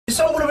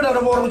Isambulu bina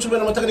na boro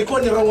chumena mataka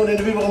koni rongo ne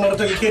bibo ngara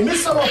to ke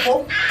misa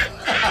lopo.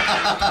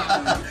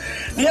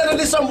 Ni ana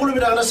di sambulu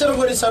bina na sero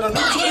gori sana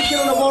no churi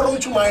kino na boro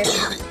chumai.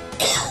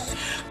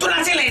 Tu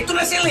na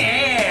sele.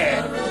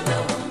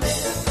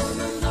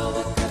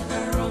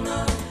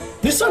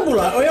 Ni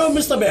sambula oyo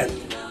Mr. Ben.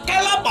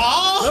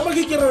 Kelapa. Nama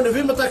kikira ne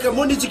bibo mataka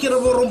moni chikira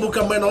boro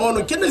mbuka mena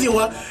ono kene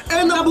diwa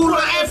ena buru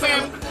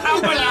FM.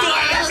 Apa tu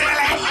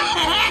sele.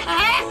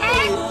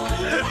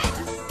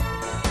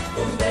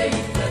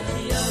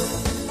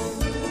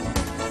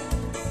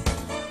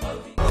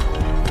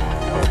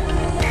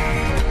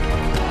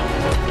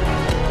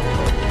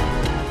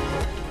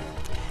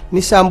 Ni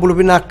sambulu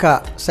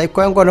binaka sai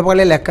ko ngo na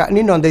vakaleleka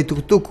ni nonda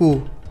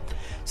tukutuku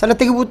sana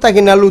tegi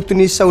butaki na lutu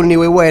ni sauni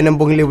wewe na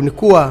mbongi lebu ni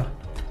kuwa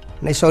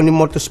na sauni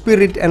moto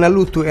spirit ena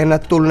lutu ena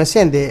tul na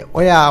sende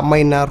oya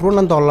maina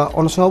 $1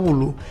 ono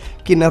sabulu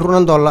kina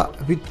 $1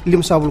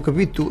 $5 ka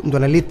bitu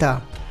ndona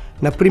lita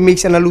na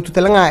premix ena lutu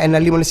telanga ena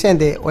 5 na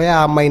sende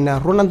oya maina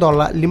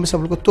 $1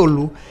 $5 ka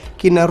tolu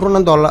kina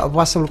 $2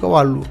 $8 ka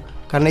walu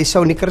kana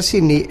isauni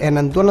karsini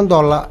ena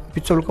 $2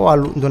 $7 ka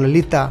walu ndona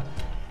lita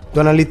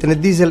Dona lita na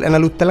diesel ena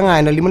luta langa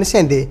ena 5 na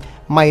sende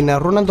mai na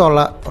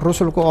 $2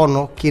 rusuluko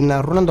ono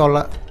kina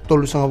 $2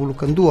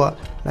 $3.2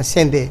 na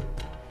sende.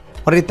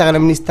 Parita kana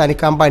minista ni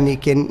kampani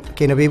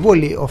kena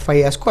bevoli o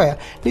fai askoya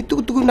ni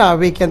tukutuku na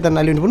ve kenta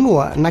na liun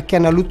benua na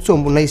kena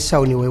lutsombu na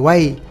isau ni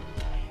waiwai.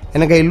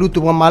 Ena gai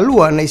lutu mga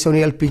malua na isau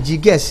ni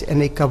LPG gas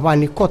ena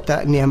ikavani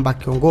kota ni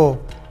ambakiongo.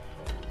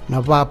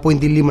 Na va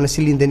 0.5 na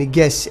silinda ni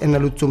gas ena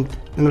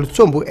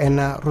lutsombu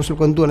ena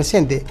 $2 na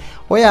sende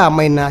oya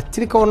mai na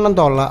 $3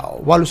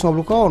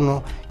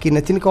 $8 kina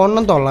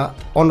 $3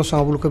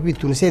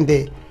 $1.7 na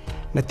sende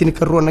na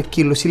 $2 na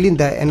kilo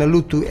silinda ena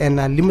lutu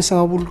ena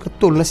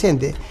 $5 na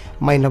sende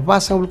mai na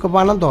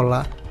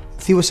 $2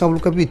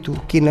 $7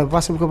 kina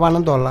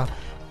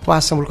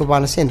 $2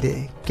 na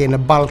sende kina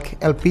bulk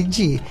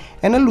LPG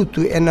ena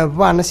lutu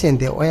ena na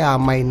sende oya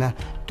mai na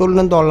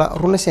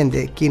 $2 na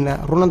sende kina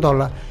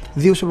 $2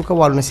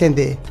 $10 na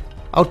sende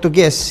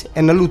autogas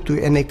ena lutu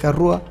ena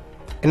karua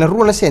ena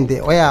rua na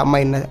sende oya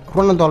mai na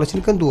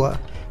 $2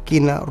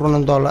 kina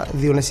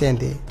 $2 na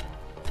sende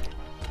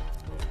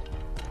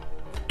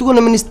tu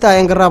na minista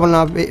yang garaba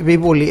na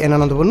beboli ena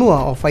nando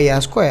benua o fai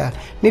askoya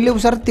ni le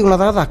usarti una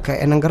tataka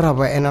ena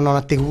garaba ena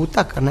nona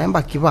tegutaka na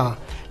embaki va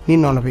ni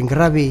nona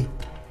bingarabi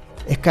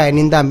e kai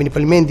ni ndambi ni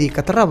palimendi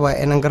kataraba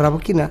ena garaba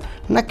kina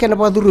na kena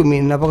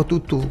padurumi na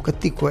patutu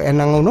katiko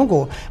ena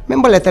ngonongo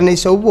membaleta na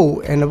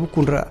isaubo ena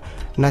bukunra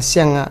na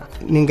sianga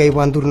ningai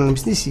bandur na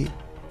bisnisi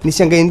ni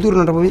sianga indur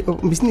na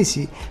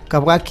bisnisi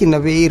kabaki na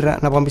beira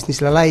na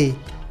bisnis lalai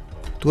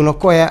tuno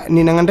koya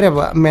ni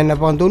nangandreba mena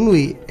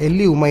bandonui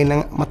eliu mai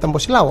na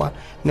matamboslawa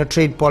na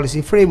trade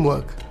policy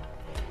framework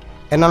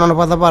ena nona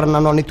padabar na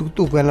noni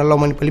tukutuku ena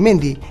loma ni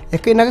palimendi e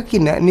kai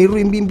nakakina ni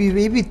ruimbimbi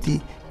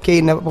veibiti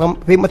kei na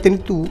ve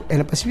matenitu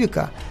ena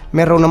pasifika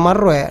mera una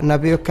marroe na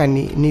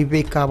veokani ni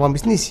veka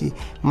bisnisi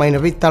mai na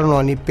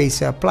vitalno ni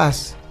pesa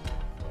plus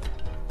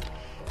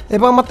e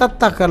ba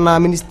matataka na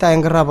minista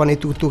yang garaba ni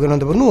tukutuku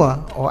nonda benua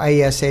o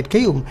aya said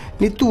kayum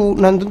ni tu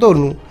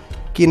nandonu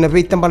kina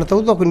veitambana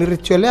taudoko ni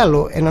rituale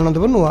alo ena nonda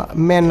benua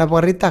mena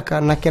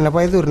baritaka na kena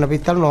paidur na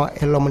vitalno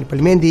e lomo ni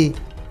palimendi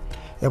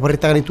e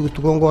baritaka ni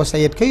tukutuku ngo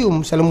said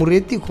kayum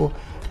salamuretiko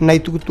na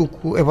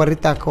tukutuku e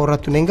baritaka o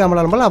ratu nenga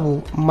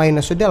malabu mai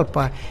na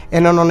sodelpa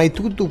ena nona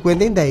tukutuku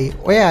endendai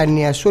oya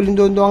ni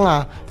asolindo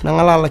ndonga na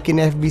ngalala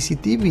kina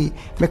FBC TV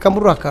me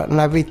kamuraka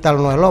na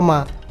vitalno e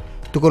loma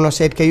tukono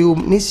said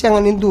kayum ni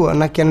siangan indua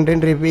na kian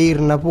rendre beir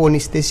na boni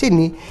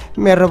stesini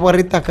mera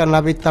baritaka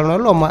na vitalno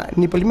loma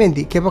ni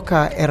palimendi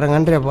kebaka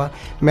erangan reba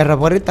mera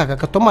baritaka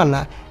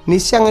katomana ni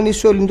siangan ni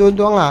solindo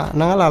ndonga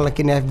na ngalala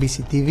kina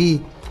FBC TV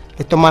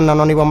eto mana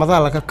noni ba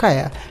madala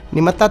kakaya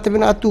ni matate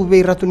bina atu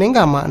be ratu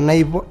nengama na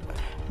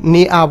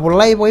ni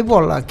abolai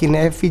boibola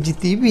kina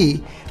FGTV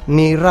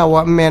ni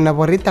rawa mena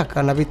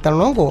baritaka na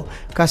vitalnongo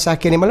kasa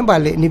kene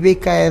malembale ni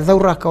beka e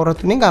dauraka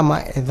ratu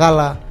nengama e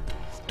dala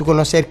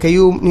tukono ser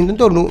kayu ni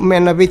ndonu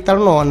mena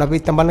vitalno na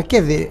vitambana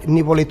kede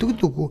ni bole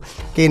tukutuku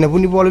ke na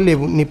buni bole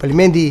lebu ni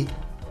palimendi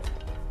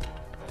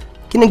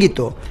kina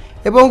gitu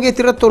e bonge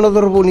tirato na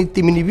dorbo ni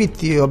timini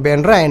viti o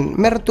ben rain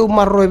mertu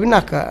marro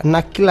binaka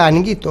na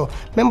kilani gitu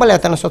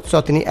membalata na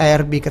sot ni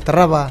ARB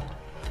kataraba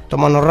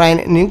tomano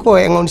rain ningo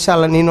e ngon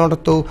sala ni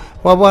norto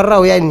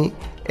wawarau yani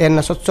e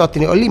na sot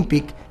ni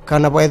olympic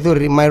kana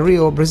baiduri mai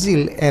Rio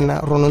Brazil e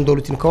na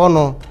ronondolu tin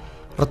kono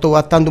rato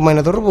atandu mai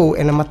na dorbo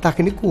e na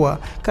mataki ni kuwa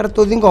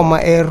karato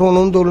dingoma e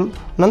ronondolu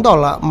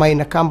nandola mai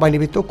na kampani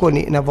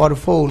bitokoni na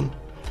Vodafone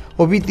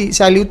obiti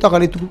sali utaka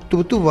ni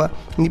tubutuba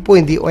ni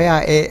poindi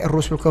oya e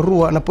rusulka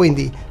rua na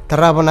poindi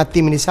taraba na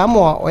tim ni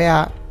Samoa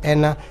oya e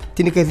na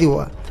tinika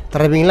diwa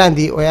taraba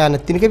Inglandi oya na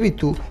tinika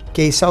bitu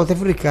ke South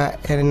Africa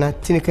e na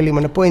tinika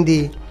 5 na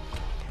poindi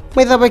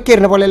mai daba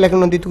ker na vakaleleka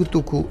non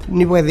tukutuku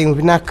ni pwede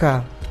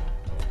vinaka.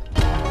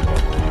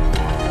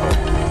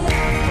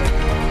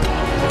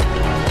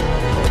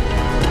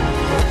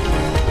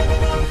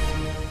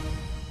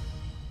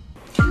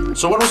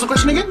 So what was the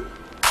question again?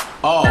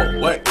 Oh,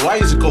 why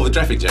is it called the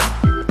traffic jam?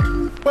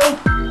 Well,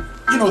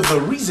 you know, the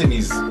reason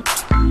is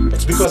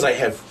it's because I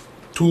have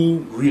two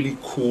really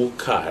cool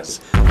cars.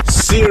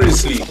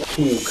 Seriously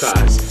cool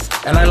cars.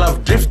 And I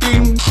love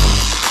drifting,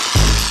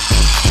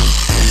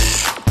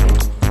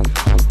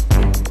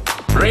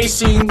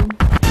 racing,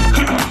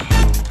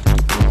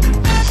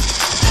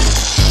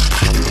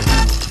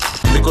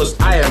 because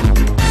I am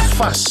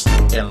fast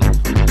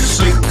and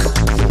slick.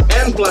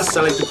 And plus,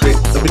 I like to create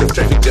a bit of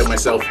traffic jam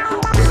myself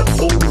with a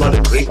whole lot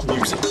of great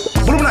music.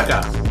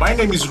 Bulumnaka, my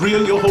name is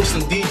Real, your host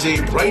and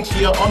DJ, right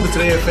here on the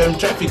Today FM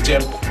Traffic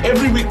Jam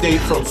every weekday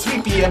from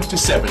 3 p.m. to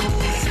 7.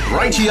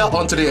 Right here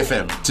on Today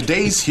FM,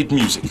 today's hit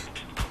music.